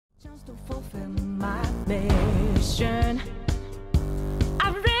mission.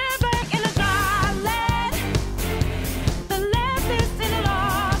 A river in a dry land, the leftist in a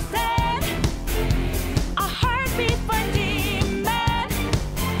lost land, a heartbeat for a demon,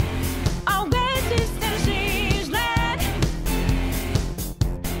 a oasis in a strange land.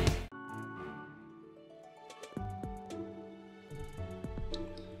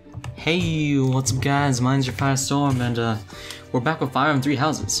 Hey, what's up guys, mine's your Firestorm, and we're back with Fire Emblem 3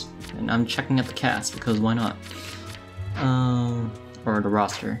 Houses. And I'm checking out the cast, because why not? Or the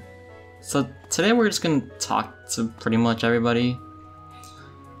roster. So today we're just gonna talk to pretty much everybody.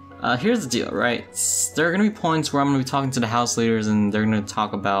 Here's the deal, right? There are gonna be points where I'm gonna be talking to the house leaders and they're gonna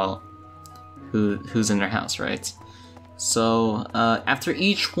talk about who's in their house, right? So, after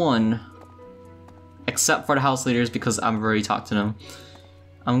each one, except for the house leaders because I've already talked to them,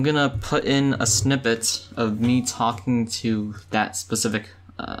 I'm gonna put in a snippet of me talking to that specific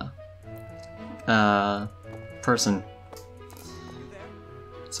person.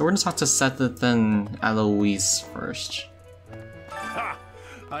 So we're gonna talk to Seth and Alois first. Ha!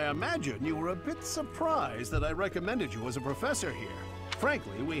 I imagine you were a bit surprised that I recommended you as a professor here.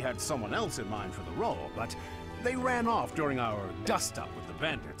 Frankly, we had someone else in mind for the role, but they ran off during our dust-up with the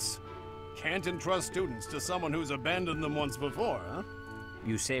bandits. Can't entrust students to someone who's abandoned them once before, huh?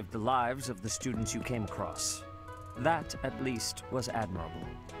 You saved the lives of the students you came across. That, at least, was admirable.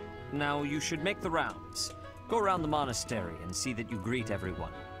 Now you should make the rounds. Go around the monastery and see that you greet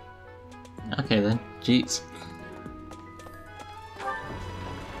everyone. Okay then, jeez.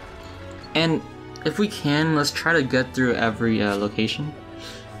 And if we can, let's try to get through every location.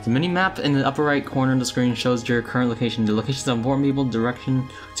 The mini-map in the upper right corner of the screen shows your current location, the locations of important people, direction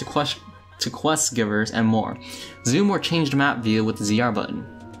to quest givers, and more. Zoom or change the map view with the ZR button.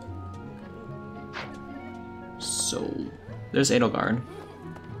 So, there's Edelgard.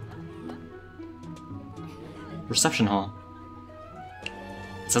 Reception hall.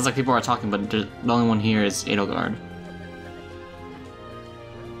 It sounds like people are talking, but the only one here is Edelgard.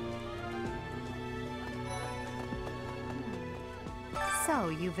 So,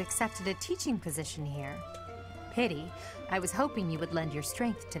 you've accepted a teaching position here. Pity. I was hoping you would lend your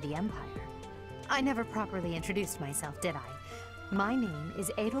strength to the Empire. I never properly introduced myself, did I? My name is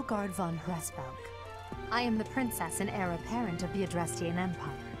Edelgard von Hresvelg. I am the princess and heir apparent of the Adrestian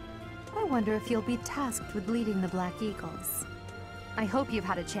Empire. I wonder if you'll be tasked with leading the Black Eagles. I hope you've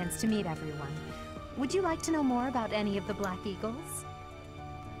had a chance to meet everyone. Would you like to know more about any of the Black Eagles?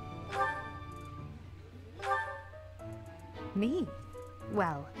 Me?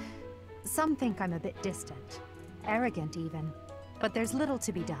 Well, some think I'm a bit distant. Arrogant even. But there's little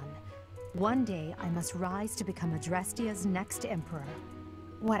to be done. One day, I must rise to become Adrestia's next emperor.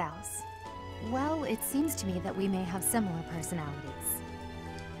 What else? Well, it seems to me that we may have similar personalities.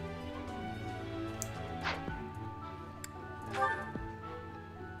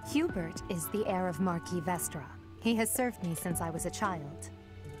 Hubert is the heir of Marquis Vestra. He has served me since I was a child.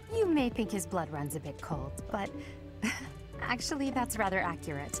 You may think his blood runs a bit cold, but actually that's rather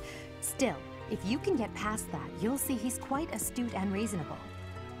accurate. Still, if you can get past that, you'll see he's quite astute and reasonable.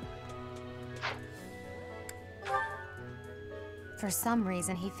 For some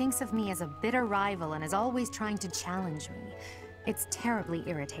reason, he thinks of me as a bitter rival and is always trying to challenge me. It's terribly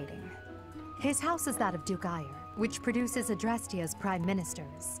irritating. His house is that of Duke Ayer, which produces Adrestia's prime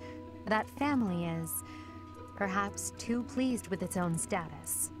ministers. That family is, perhaps, too pleased with its own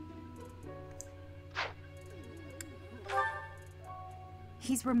status.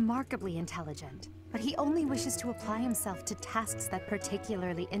 He's remarkably intelligent, but he only wishes to apply himself to tasks that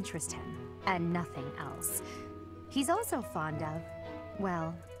particularly interest him, and nothing else. He's also fond of,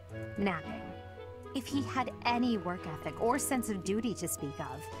 well, napping. If he had any work ethic or sense of duty to speak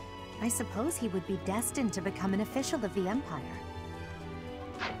of, I suppose he would be destined to become an official of the Empire.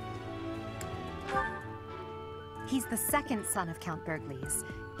 He's the second son of Count Bergliez.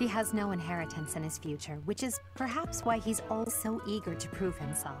 He has no inheritance in his future, which is perhaps why he's all so eager to prove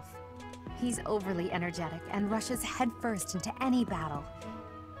himself. He's overly energetic and rushes headfirst into any battle.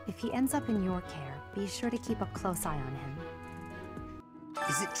 If he ends up in your care, be sure to keep a close eye on him.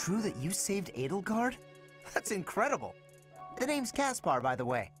 Is it true that you saved Edelgard? That's incredible. The name's Caspar, by the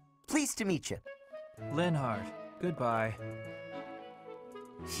way. Pleased to meet you. Linhard, goodbye.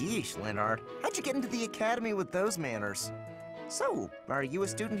 Sheesh, Linhard. How'd you get into the academy with those manners? So, are you a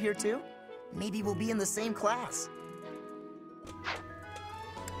student here too? Maybe we'll be in the same class.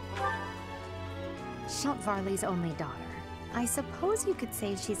 Count Varley's only daughter. I suppose you could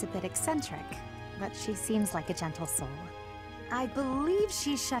say she's a bit eccentric, but she seems like a gentle soul. I believe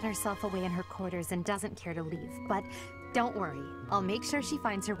she shut herself away in her quarters and doesn't care to leave, but don't worry. I'll make sure she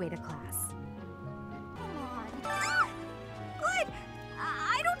finds her way to class.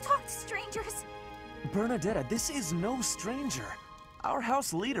 strangers? Bernadetta, this is no stranger. Our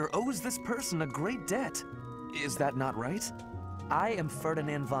house leader owes this person a great debt. Is that not right? I am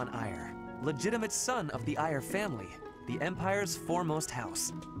Ferdinand von Eyre, legitimate son of the Eyre family, the Empire's foremost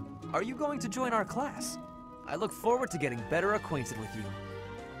house. Are you going to join our class? I look forward to getting better acquainted with you.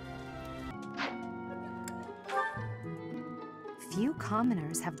 Few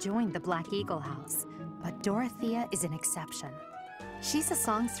commoners have joined the Black Eagle House, but Dorothea is an exception. She's a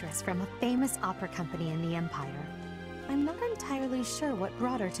songstress from a famous opera company in the Empire. I'm not entirely sure what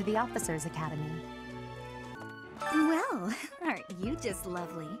brought her to the Officers' Academy. Well, aren't you just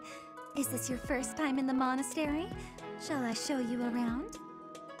lovely? Is this your first time in the monastery? Shall I show you around?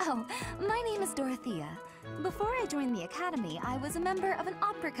 Oh, my name is Dorothea. Before I joined the academy, I was a member of an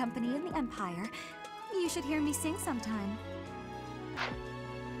opera company in the Empire. You should hear me sing sometime.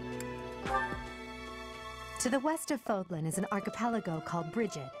 To the west of Fodlan is an archipelago called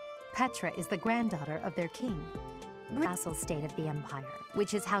Brigid. Petra is the granddaughter of their king. Vassal state of the Empire,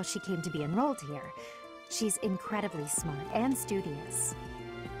 which is how she came to be enrolled here. She's incredibly smart and studious.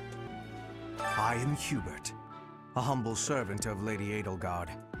 I am Hubert, a humble servant of Lady Edelgard.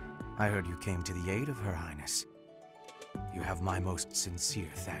 I heard you came to the aid of Her Highness. You have my most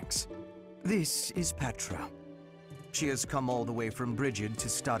sincere thanks. This is Petra. She has come all the way from Brigid to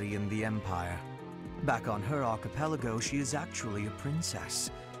study in the Empire. Back on her archipelago, she is actually a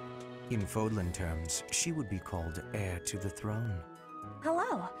princess. In Fodlan terms, she would be called heir to the throne.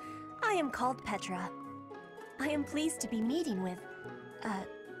 Hello, I am called Petra. I am pleased to be meeting with... I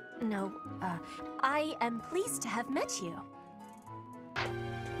am pleased to have met you.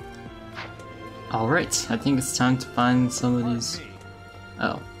 Alright, I think it's time to find some of these...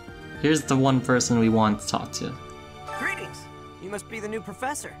 Oh. Here's the one person we want to talk to. Greetings! You must be the new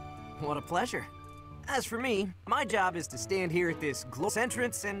professor. What a pleasure. As for me, my job is to stand here at this glorious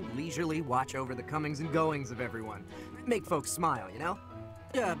entrance and leisurely watch over the comings and goings of everyone. Make folks smile, you know?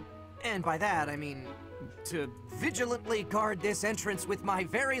 And by that, I mean... to vigilantly guard this entrance with my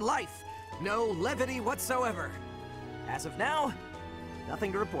very life. No levity whatsoever. As of now,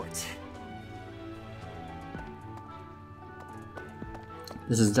 nothing to report.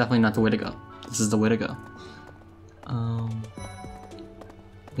 This is definitely not the way to go. This is the way to go.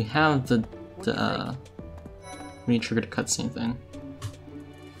 We have the we need to trigger the cutscene thing.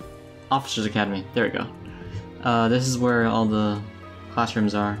 Officers Academy. There we go. This is where all the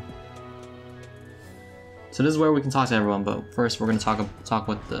classrooms are. So this is where we can talk to everyone, but first we're gonna talk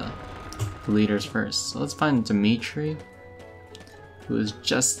with the leaders first. So let's find Dimitri, who is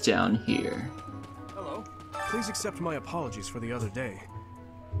just down here. Hello. Please accept my apologies for the other day.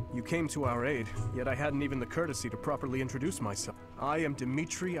 You came to our aid, yet I hadn't even the courtesy to properly introduce myself. I am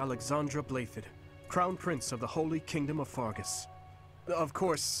Dimitri Alexandra Blathid, Crown Prince of the Holy Kingdom of Fargus. Of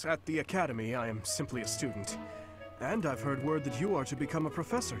course, at the Academy, I am simply a student. And I've heard word that you are to become a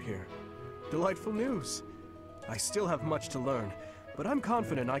professor here. Delightful news. I still have much to learn, but I'm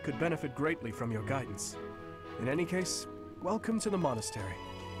confident I could benefit greatly from your guidance. In any case, welcome to the monastery.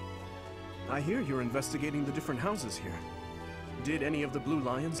 I hear you're investigating the different houses here. Did any of the blue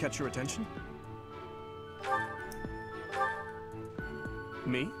lions catch your attention?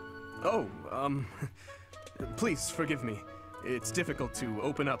 Me? Oh, please forgive me. It's difficult to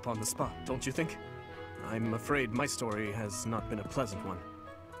open up on the spot, don't you think? I'm afraid my story has not been a pleasant one.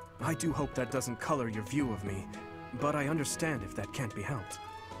 I do hope that doesn't color your view of me, but I understand if that can't be helped.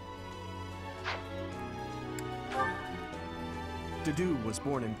 Dedu was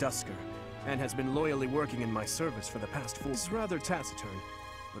born in Dusker, and has been loyally working in my service for the past 4 years. He's rather taciturn,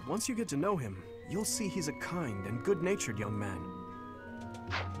 but once you get to know him, you'll see he's a kind and good-natured young man.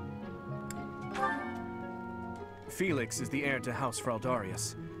 Felix is the heir to House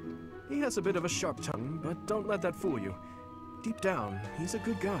Fraldarius. He has a bit of a sharp tongue, but don't let that fool you. Deep down, he's a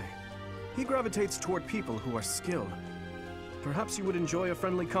good guy. He gravitates toward people who are skilled. Perhaps you would enjoy a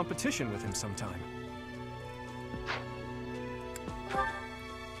friendly competition with him sometime.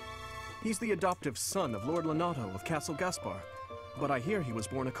 He's the adoptive son of Lord Lenato of Castle Gaspar, but I hear he was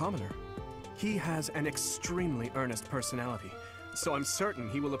born a commoner. He has an extremely earnest personality, so I'm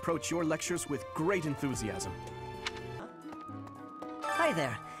certain he will approach your lectures with great enthusiasm. Hi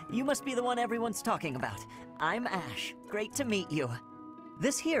there. You must be the one everyone's talking about. I'm Ash. Great to meet you.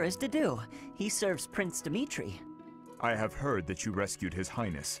 This here is Dedu. He serves Prince Dimitri. I have heard that you rescued His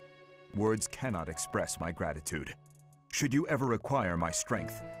Highness. Words cannot express my gratitude. Should you ever require my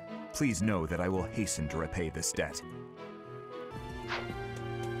strength, please know that I will hasten to repay this debt.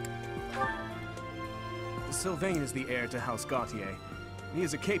 Sylvain is the heir to House Gautier. He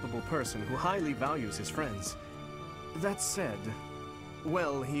is a capable person who highly values his friends. That said,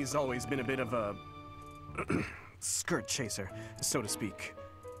 Well, he's always been a bit of a skirt chaser, so to speak.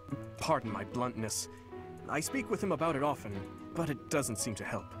 Pardon my bluntness. I speak with him about it often, but it doesn't seem to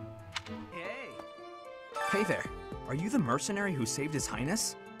help. Hey there. Are you the mercenary who saved His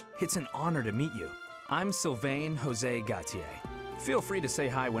Highness? It's an honor to meet you. I'm Sylvain Jose Gautier. Feel free to say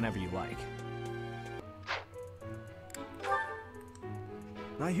hi whenever you like.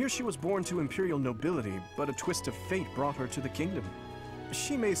 I hear she was born to imperial nobility, but a twist of fate brought her to the kingdom.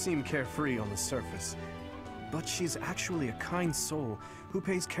 She may seem carefree on the surface, but she's actually a kind soul who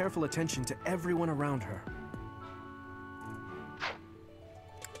pays careful attention to everyone around her.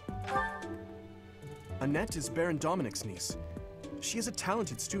 Annette is Baron Dominic's niece. She is a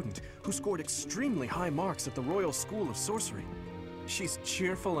talented student who scored extremely high marks at the Royal School of Sorcery. She's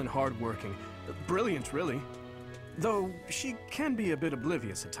cheerful and hardworking. Brilliant, really. Though she can be a bit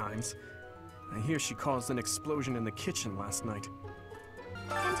oblivious at times. I hear she caused an explosion in the kitchen last night.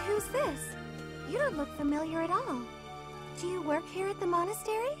 And who's this? You don't look familiar at all. Do you work here at the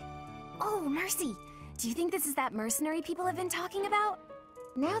monastery? Oh, mercy! Do you think this is that mercenary people have been talking about?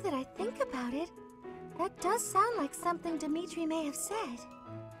 Now that I think about it, that does sound like something Dimitri may have said.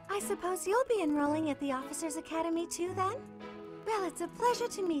 I suppose you'll be enrolling at the Officers' Academy too, then? Well, it's a pleasure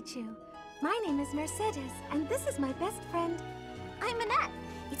to meet you. My name is Mercedes, and this is my best friend. I'm Annette.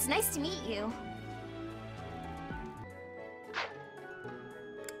 It's nice to meet you.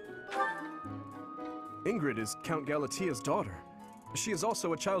 Ingrid is Count Galatia's daughter. She is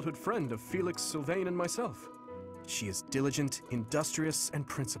also a childhood friend of Felix, Sylvain, and myself. She is diligent, industrious, and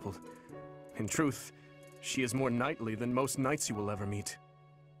principled. In truth, she is more knightly than most knights you will ever meet.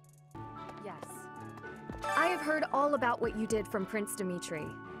 Yes. I have heard all about what you did from Prince Dimitri.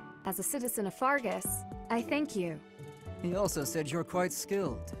 As a citizen of Fargus, I thank you. He also said you're quite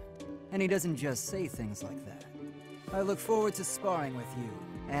skilled. And he doesn't just say things like that. I look forward to sparring with you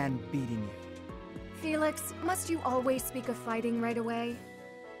and beating you. Felix, must you always speak of fighting right away?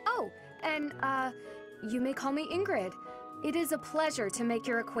 Oh, and, you may call me Ingrid. It is a pleasure to make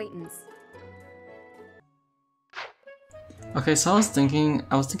your acquaintance. Okay, so I was thinking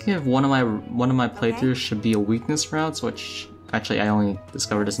if one of my playthroughs should be a weakness routes, which actually I only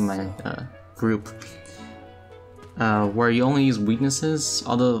discovered this in my group, where you only use weaknesses.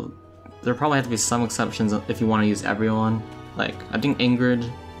 Although there probably have to be some exceptions if you want to use everyone. Like I think Ingrid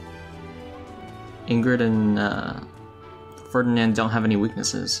and Ferdinand don't have any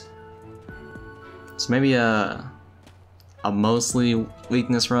weaknesses, so maybe a mostly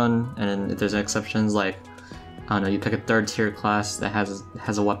weakness run, and then if there's exceptions like, I don't know, you pick a 3rd tier class that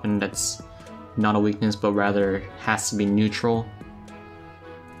has a weapon that's not a weakness but rather has to be neutral.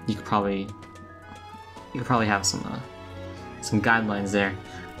 You could probably have some guidelines there.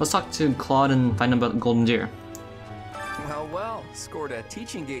 Let's talk to Claude and find out about Golden Deer. Well, scored a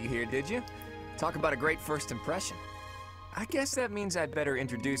teaching gig here, did you? Talk about a great first impression. I guess that means I'd better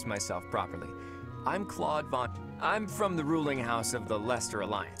introduce myself properly. I'm Claude von... I'm from the ruling house of the Leicester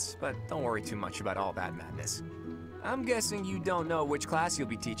Alliance, but don't worry too much about all that madness. I'm guessing you don't know which class you'll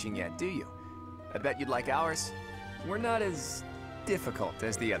be teaching yet, do you? I bet you'd like ours. We're not as difficult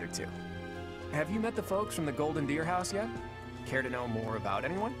as the other two. Have you met the folks from the Golden Deer House yet? Care to know more about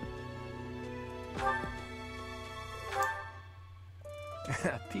anyone?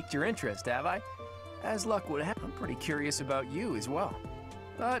 Piqued your interest, have I? As luck would have, I'm pretty curious about you as well.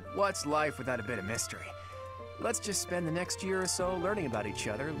 But what's life without a bit of mystery? Let's just spend the next year or so learning about each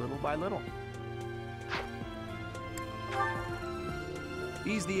other little by little.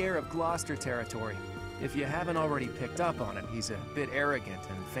 He's the heir of Gloucester territory. If you haven't already picked up on it, he's a bit arrogant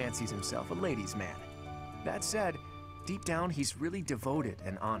and fancies himself a ladies' man. That said, deep down he's really devoted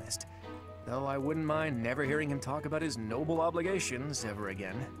and honest. Though I wouldn't mind never hearing him talk about his noble obligations ever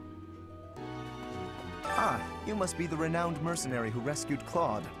again. Ah, you must be the renowned mercenary who rescued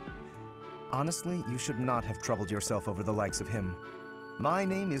Claude. Honestly, you should not have troubled yourself over the likes of him. My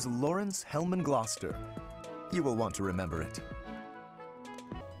name is Lawrence Hellman Gloucester. You will want to remember it.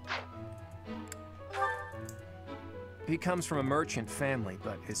 He comes from a merchant family,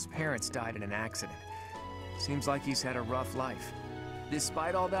 but his parents died in an accident. Seems like he's had a rough life.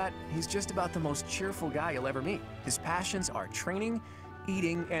 Despite all that, he's just about the most cheerful guy you'll ever meet. His passions are training,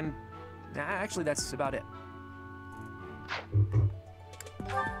 eating, and... actually, that's about it.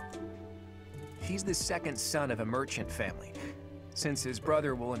 He's the second son of a merchant family. Since his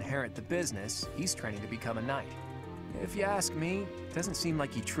brother will inherit the business, he's training to become a knight. If you ask me, it doesn't seem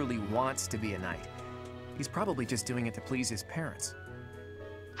like he truly wants to be a knight. He's probably just doing it to please his parents.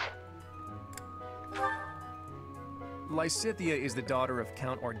 Lysithea is the daughter of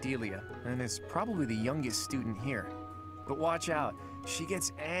Count Ordelia, and is probably the youngest student here. But watch out, She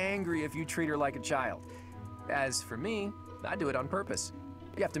gets angry if you treat her like a child. As for me, I do it on purpose.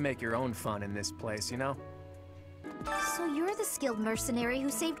 You have to make your own fun in this place, you know? So you're the skilled mercenary who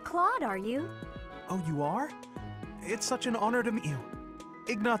saved Claude, are you? Oh, you are? It's such an honor to meet you.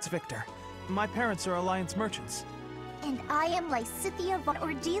 Ignatz Victor. My parents are Alliance merchants. And I am Lysithea von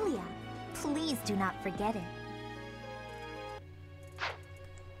Ordelia. Please do not forget it.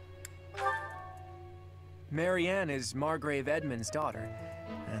 Marianne is Margrave Edmund's daughter,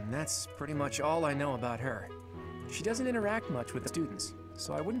 and that's pretty much all I know about her. She doesn't interact much with the students,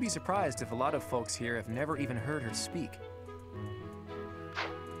 so I wouldn't be surprised if a lot of folks here have never even heard her speak.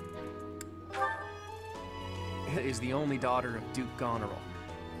 Is the only daughter of Duke Goneril.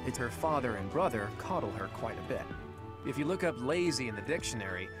 It's her father and brother coddle her quite a bit. If you look up lazy in the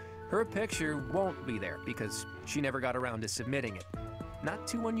dictionary, her picture won't be there because she never got around to submitting it. Not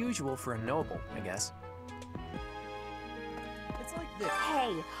too unusual for a noble, I guess. It's like this.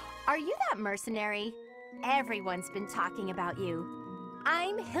 Hey, are you that mercenary? Everyone's been talking about you.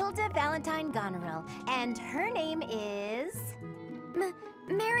 I'm Hilda Valentine Goneril, and her name is...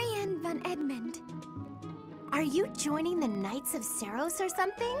 Marianne von Edmund. Are you joining the Knights of Saros or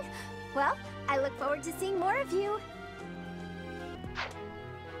something? Well, I look forward to seeing more of you.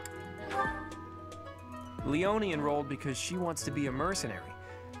 Leone enrolled because she wants to be a mercenary.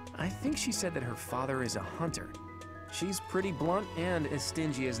 I think she said that her father is a hunter. She's pretty blunt and as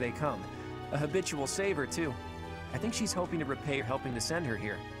stingy as they come. A habitual saver, too. I think she's hoping to repay helping to send her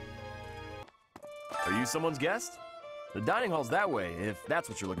here. Are you someone's guest? The dining hall's that way, if that's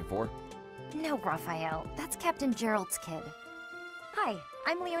what you're looking for. No, Raphael. That's Captain Gerald's kid. Hi,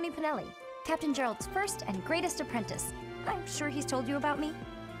 I'm Leone Pinelli, Captain Gerald's first and greatest apprentice. I'm sure he's told you about me.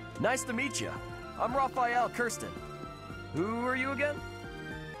 Nice to meet you. I'm Raphael Kirsten. Who are you again?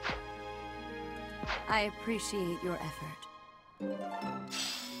 I appreciate your effort.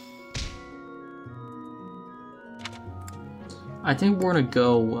 I think we're gonna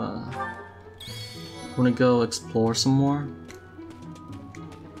go explore some more.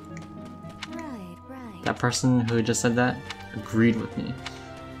 Right. That person who just said that agreed with me.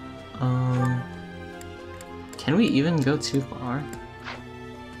 Can we even go too far?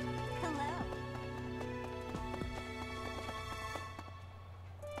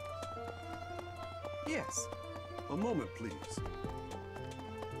 Yes. A moment, please.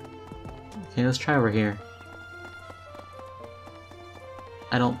 Okay, let's try over here.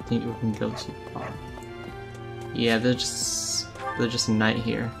 I don't think we can go too far. Yeah, there's just a knight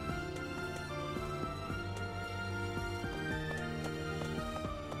here.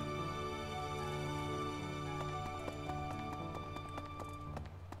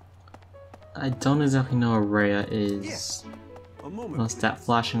 I don't exactly know where Rhea is. Yes. A moment, Unless that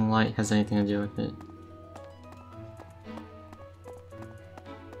flashing light has anything to do with it.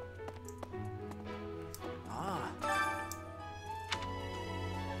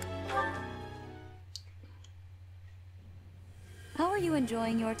 How are you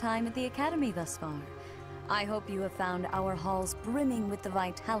enjoying your time at the Academy thus far? I hope you have found our halls brimming with the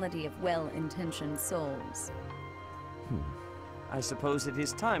vitality of well-intentioned souls. I suppose it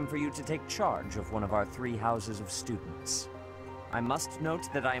is time for you to take charge of one of our 3 houses of students. I must note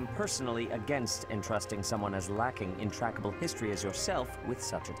that I am personally against entrusting someone as lacking in trackable history as yourself with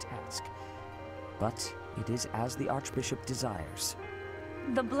such a task. But it is as the Archbishop desires.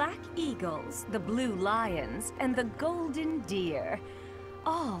 The Black Eagles, the Blue Lions, and the Golden Deer.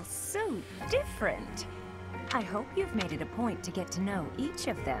 All so different. I hope you've made it a point to get to know each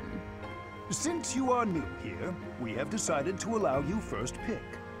of them. Since you are new here, we have decided to allow you first pick.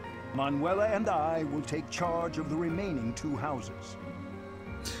 Manuela and I will take charge of the remaining 2 houses.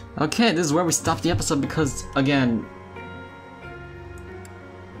 Okay, this is where we stop the episode because, again...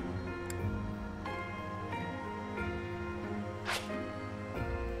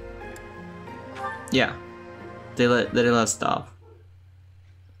 Yeah, they let us stop.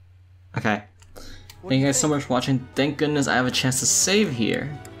 Okay. Thank you guys so much for watching. Thank goodness I have a chance to save here.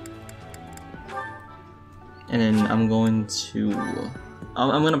 And then I'm going to...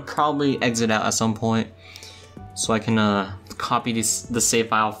 I'm gonna probably exit out at some point so I can copy the save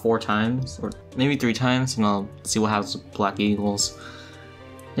file 4 times or maybe 3 times, and I'll see what happens with Black Eagles.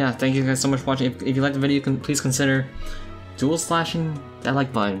 Yeah, thank you guys so much for watching. If you liked the video, please consider dual slashing that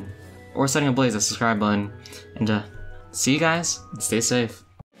like button or setting ablaze the subscribe button. And see you guys and stay safe.